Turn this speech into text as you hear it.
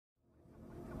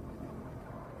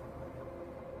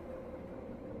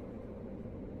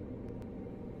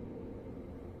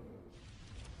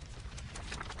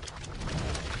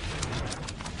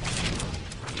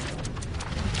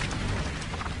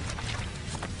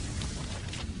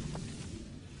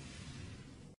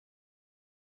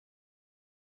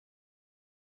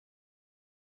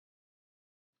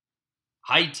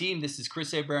Hi team, this is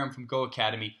Chris Abraham from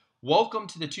GOHAcademy. Welcome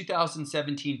to the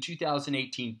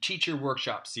 2017-2018 Teacher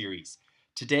Workshop Series.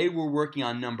 Today we're working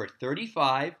on number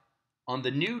 35 on the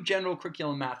new General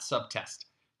Curriculum Math subtest.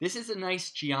 This is a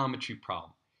nice geometry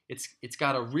problem. It's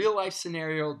got a real-life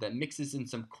scenario that mixes in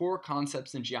some core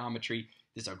concepts in geometry.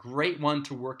 This is a great one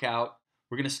to work out.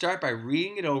 We're going to start by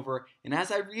reading it over, and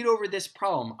as I read over this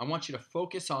problem, I want you to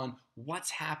focus on what's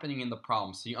happening in the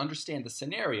problem so you understand the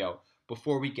scenario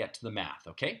before we get to the math,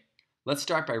 okay? Let's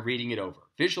start by reading it over.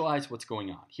 Visualize what's going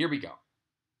on. Here we go. It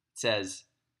says,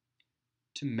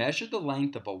 to measure the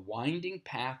length of a winding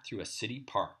path through a city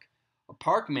park, a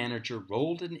park manager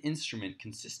rolled an instrument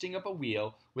consisting of a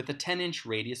wheel with a 10-inch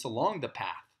radius along the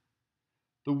path.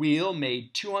 The wheel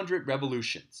made 200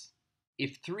 revolutions.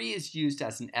 If 3 is used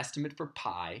as an estimate for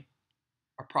pi,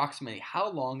 approximately how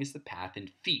long is the path in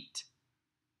feet?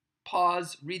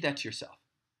 Pause, read that to yourself.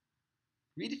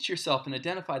 Read it to yourself and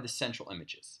identify the central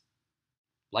images.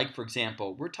 Like, for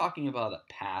example, we're talking about a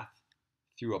path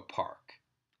through a park.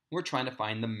 We're trying to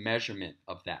find the measurement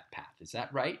of that path. Is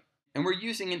that right? And we're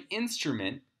using an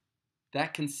instrument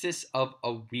that consists of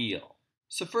a wheel.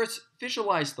 So first,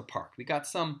 visualize the park. We got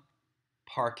some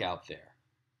park out there.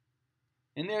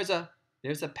 And there's a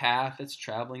path that's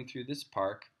traveling through this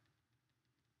park.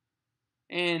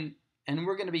 And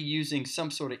we're going to be using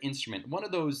some sort of instrument. One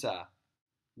of those a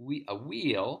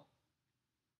wheel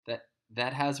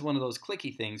that has one of those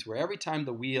clicky things where every time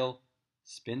the wheel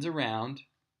spins around,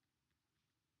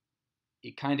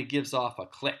 it kind of gives off a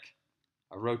click,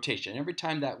 a rotation. Every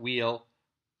time that wheel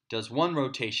does one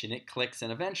rotation, it clicks,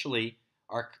 and eventually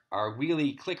our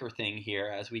wheelie clicker thing here,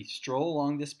 as we stroll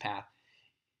along this path,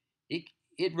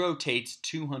 it rotates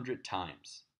 200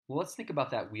 times. Well, let's think about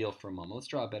that wheel for a moment. Let's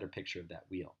draw a better picture of that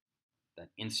wheel, that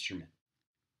instrument.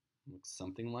 It looks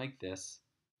something like this.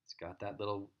 It's got that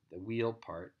the wheel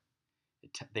part.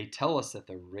 They tell us that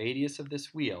the radius of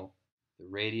this wheel, the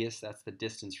radius, that's the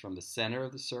distance from the center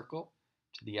of the circle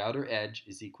to the outer edge,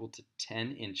 is equal to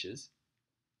 10 inches.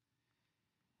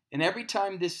 And every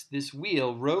time this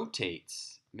wheel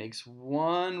rotates, makes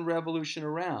one revolution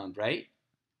around, right?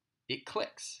 It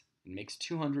clicks and makes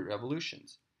 200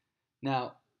 revolutions.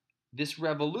 Now, this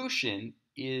revolution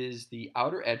is the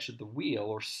outer edge of the wheel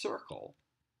or circle.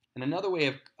 And another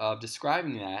way of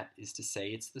describing that is to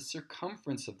say it's the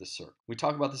circumference of the circle. When we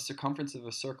talk about the circumference of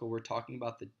a circle, we're talking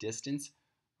about the distance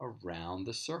around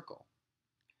the circle.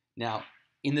 Now,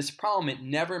 in this problem, it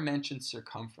never mentions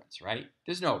circumference, right?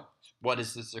 There's no, what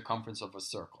is the circumference of a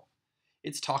circle?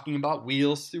 It's talking about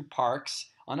wheels through parks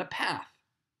on a path.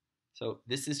 So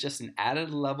this is just an added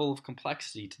level of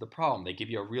complexity to the problem. They give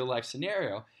you a real-life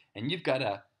scenario, and you've got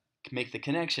to make the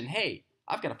connection, hey,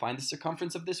 I've got to find the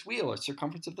circumference of this wheel or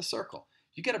circumference of the circle.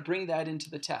 You've got to bring that into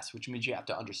the test, which means you have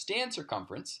to understand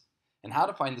circumference and how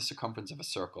to find the circumference of a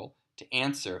circle to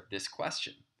answer this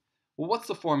question. Well, what's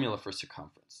the formula for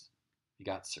circumference? You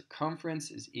got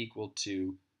circumference is equal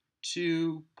to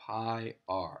 2 pi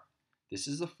r. This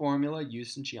is the formula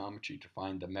used in geometry to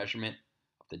find the measurement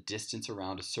of the distance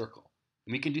around a circle.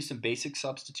 And we can do some basic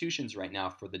substitutions right now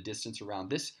for the distance around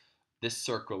this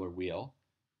circular wheel.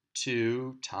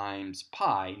 2 times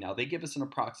pi. Now they give us an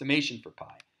approximation for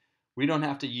pi. We don't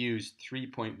have to use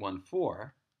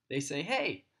 3.14. They say,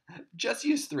 hey, just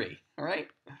use 3, all right?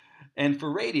 And for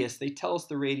radius, they tell us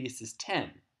the radius is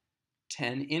 10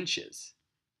 inches.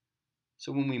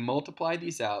 So when we multiply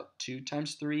these out, 2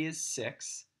 times 3 is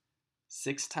 6.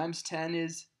 6 times 10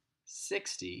 is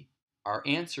 60. Our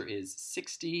answer is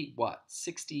 60 what?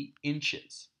 60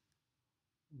 inches.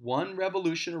 One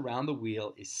revolution around the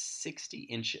wheel is 60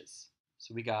 inches.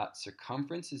 So we got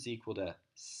circumference is equal to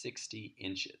 60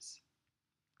 inches.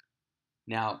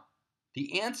 Now,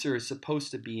 the answer is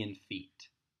supposed to be in feet.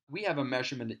 We have a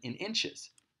measurement in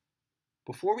inches.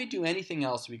 Before we do anything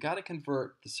else, we got to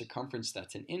convert the circumference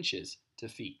that's in inches to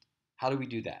feet. How do we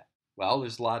do that? Well,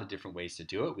 there's a lot of different ways to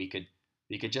do it. We could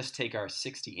just take our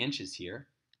 60 inches here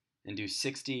and do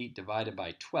 60 divided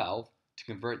by 12 to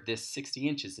convert this 60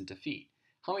 inches into feet.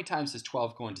 How many times does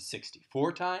 12 go into 60?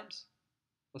 4 times?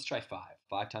 Let's try 5.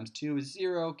 5 times 2 is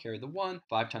 0, carry the 1.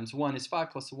 5 times 1 is 5,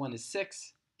 plus the 1 is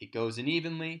 6. It goes in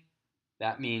evenly.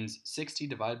 That means 60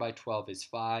 divided by 12 is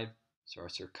 5. So our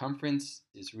circumference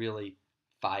is really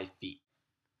 5 feet.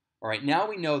 All right, now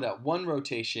we know that one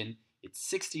rotation, it's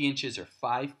 60 inches or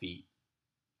 5 feet.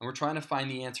 And we're trying to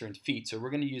find the answer in feet. So we're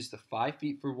going to use the 5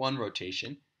 feet for one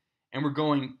rotation. And we're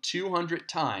going 200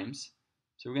 times.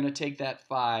 So we're going to take that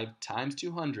 5 times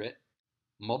 200,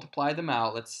 multiply them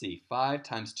out. Let's see, 5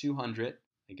 times 200.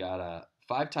 I got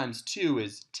 5 times 2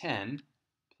 is 10,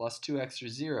 plus 2 extra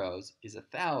zeros is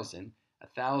 1,000.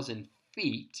 1,000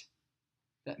 feet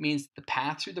That means the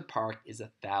path through the park is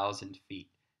 1,000 feet.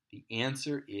 The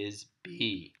answer is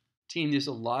B. Team, there's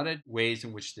a lot of ways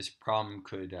in which this problem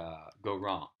could go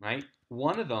wrong, right?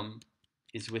 One of them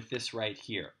is with this right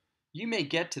here. You may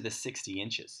get to the 60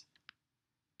 inches,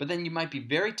 but then you might be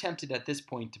very tempted at this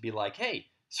point to be like, hey,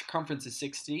 circumference is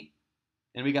 60,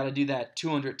 and we got to do that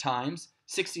 200 times.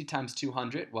 60 times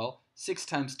 200, well, 6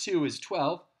 times 2 is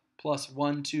 12, plus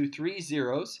 1, 2, 3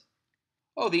 zeros.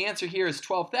 Oh, the answer here is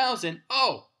 12,000.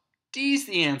 Oh, D's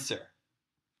the answer.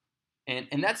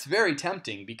 And that's very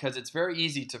tempting because it's very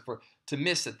easy to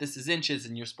miss that this is inches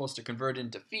and you're supposed to convert it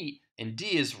into feet. And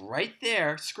D is right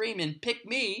there screaming, pick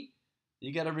me.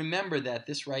 You got to remember that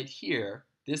this right here,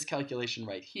 this calculation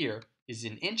right here, is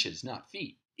in inches, not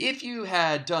feet. If you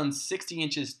had done 60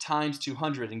 inches times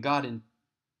 200 and gotten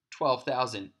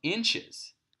 12,000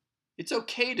 inches, it's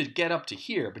okay to get up to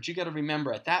here, but you got to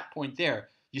remember at that point there,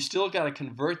 you still got to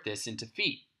convert this into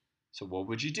feet. So what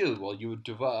would you do? Well, you would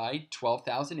divide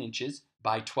 12,000 inches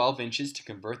by 12 inches to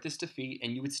convert this to feet,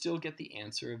 and you would still get the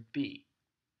answer of B.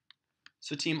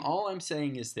 So team, all I'm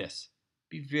saying is this.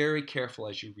 Be very careful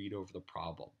as you read over the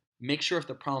problem. Make sure if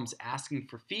the problem's asking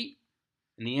for feet,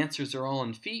 and the answers are all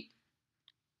in feet,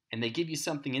 and they give you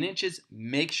something in inches,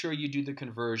 make sure you do the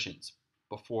conversions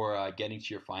before getting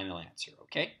to your final answer,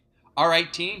 okay? All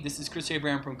right, team, this is Chris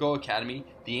Abraham from GOHAcademy.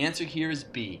 The answer here is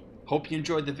B. Hope you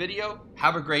enjoyed the video.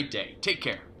 Have a great day. Take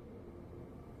care.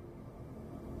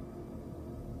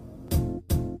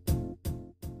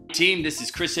 Team, this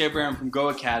is Chris Abraham from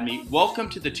GOHAcademy. Welcome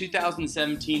to the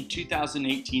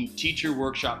 2017-2018 Teacher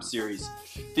Workshop Series.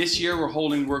 This year we're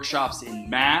holding workshops in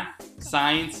math,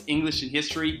 science, English and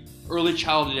history, early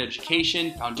childhood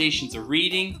education, foundations of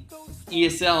reading,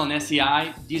 ESL and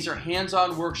SEI. These are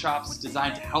hands-on workshops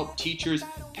designed to help teachers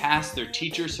pass their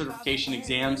teacher certification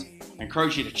exams. I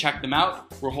encourage you to check them out.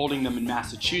 We're holding them in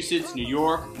Massachusetts, New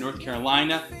York, North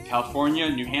Carolina, California,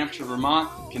 New Hampshire, Vermont,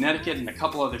 Connecticut, and a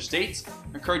couple other states. I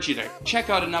encourage you to check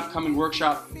out an upcoming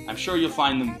workshop. I'm sure you'll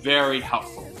find them very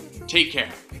helpful. Take care.